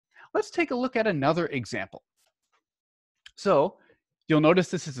Let's take a look at another example. So you'll notice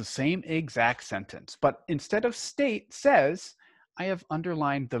this is the same exact sentence, but instead of state says, I have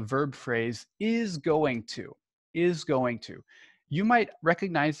underlined the verb phrase is going to, is going to. You might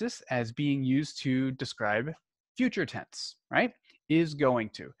recognize this as being used to describe future tense, right? Is going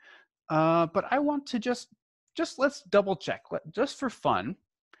to. But I want to just let's double check, just for fun.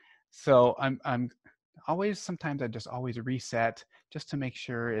 So I'm always, sometimes I just always reset just to make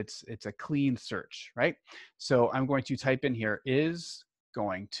sure it's a clean search, right? So I'm going to type in here is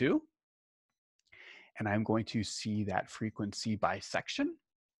going to, and I'm going to see that frequency by section.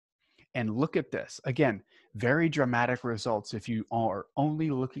 And look at this. Again, very dramatic results if you are only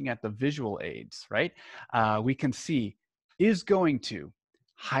looking at the visual aids, right? We can see is going to,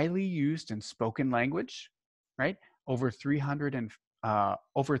 highly used in spoken language, right? Over 300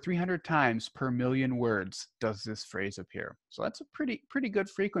 times per million words does this phrase appear. So that's a pretty good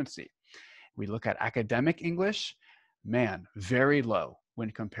frequency. We look at academic English, man, very low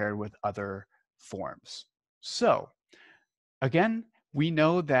when compared with other forms. So again, we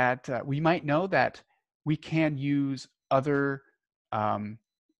know that we might know that we can use other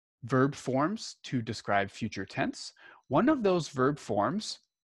verb forms to describe future tense. One of those verb forms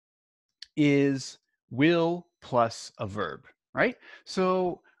is will plus a verb, right?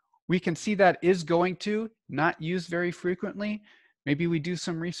 So we can see that is going to, not used very frequently. Maybe we do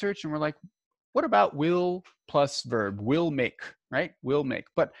some research and we're like, what about will plus verb? Will make, right? Will make.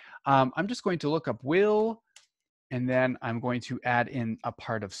 But I'm just going to look up will, and then I'm going to add in a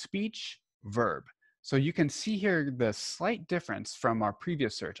part of speech, verb. So you can see here the slight difference from our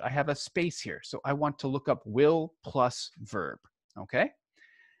previous search. I have a space here, so I want to look up will plus verb, okay?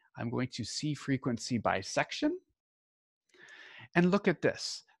 I'm going to see frequency by section. And look at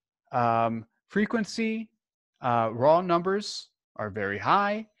this. Frequency, raw numbers are very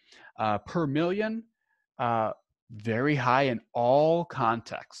high. Per million, very high in all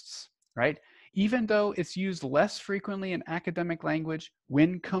contexts, right? Even though it's used less frequently in academic language,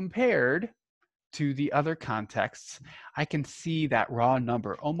 when compared to the other contexts, I can see that raw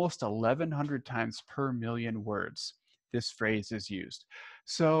number, almost 1,100 times per million words, this phrase is used.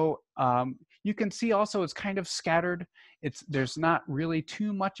 So you can see also it's kind of scattered. There's not really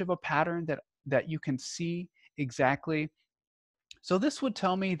too much of a pattern that you can see exactly. So this would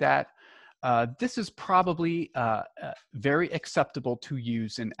tell me that this is probably very acceptable to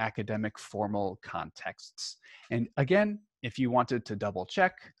use in academic formal contexts. And again, if you wanted to double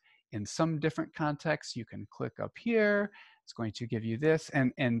check in some different contexts, you can click up here. It's going to give you this.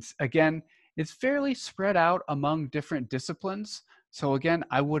 And again, it's fairly spread out among different disciplines. So again,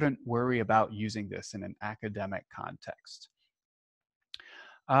 I wouldn't worry about using this in an academic context.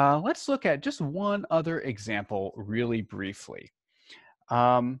 Let's look at just one other example really briefly.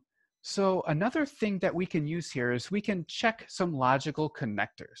 So another thing that we can use here is we can check some logical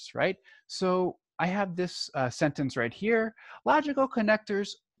connectors, right? So I have this sentence right here. Logical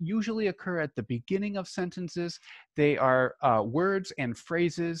connectors usually occur at the beginning of sentences. They are words and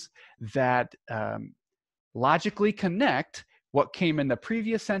phrases that logically connect what came in the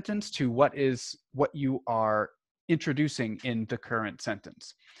previous sentence to what you are introducing in the current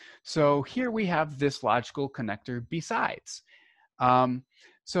sentence. So here we have this logical connector besides.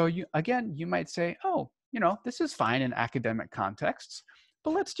 So you might say, oh, this is fine in academic contexts,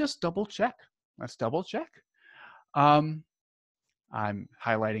 but let's just double check. Let's double check. I'm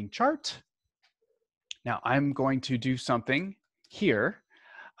highlighting chart. Now I'm going to do something here.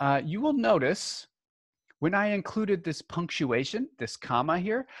 You will notice when I included this punctuation, this comma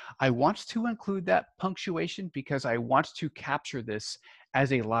here, I want to include that punctuation because I want to capture this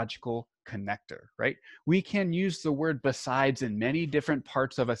as a logical connector, right? We can use the word besides in many different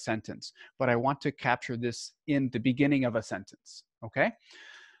parts of a sentence, but I want to capture this in the beginning of a sentence, okay?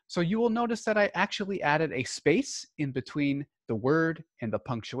 So you will notice that I actually added a space in between the word and the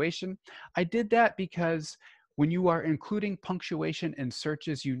punctuation. I did that because when you are including punctuation in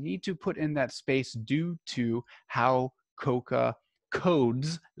searches, you need to put in that space due to how COCA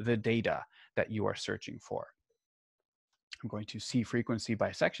codes the data that you are searching for. I'm going to see frequency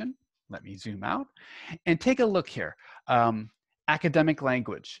by section. Let me zoom out and take a look here. Academic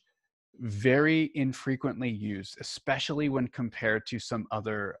language, very infrequently used, especially when compared to some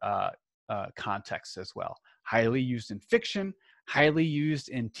other contexts as well. Highly used in fiction, highly used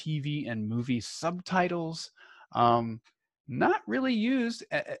in TV and movie subtitles. Not really used.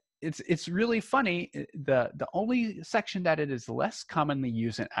 It's really funny. The only section that it is less commonly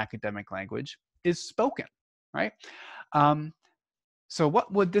used in academic language is spoken, right? So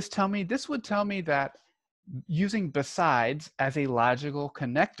what would this tell me? This would tell me that Using besides as a logical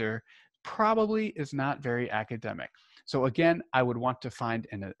connector probably is not very academic. So again, I would want to find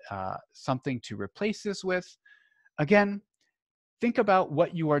something to replace this with. Again, think about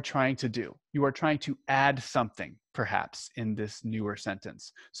what you are trying to do. You are trying to add something, perhaps, in this newer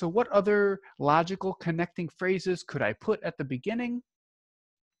sentence. So what other logical connecting phrases could I put at the beginning?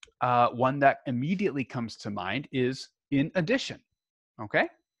 One that immediately comes to mind is in addition, okay?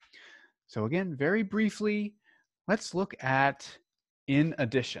 So again, very briefly, let's look at in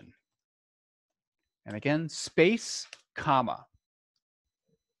addition. And again, space, comma.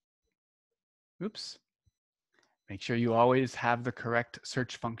 Oops. Make sure you always have the correct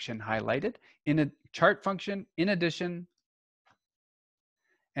search function highlighted. In a chart function, in addition,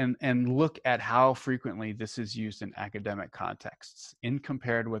 and look at how frequently this is used in academic contexts in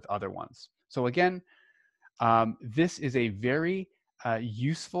compared with other ones. So again, this is a very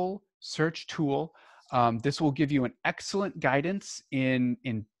useful search tool. This will give you an excellent guidance in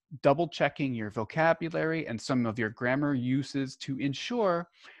double checking your vocabulary and some of your grammar uses to ensure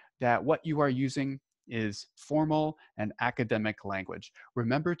that what you are using is formal and academic language.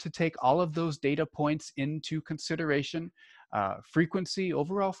 Remember to take all of those data points into consideration, frequency,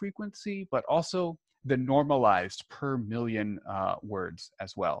 overall frequency, but also the normalized per million words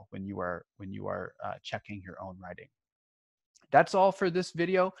as well when you are checking your own writing. That's all for this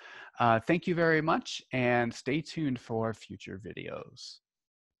video. Thank you very much, and stay tuned for future videos.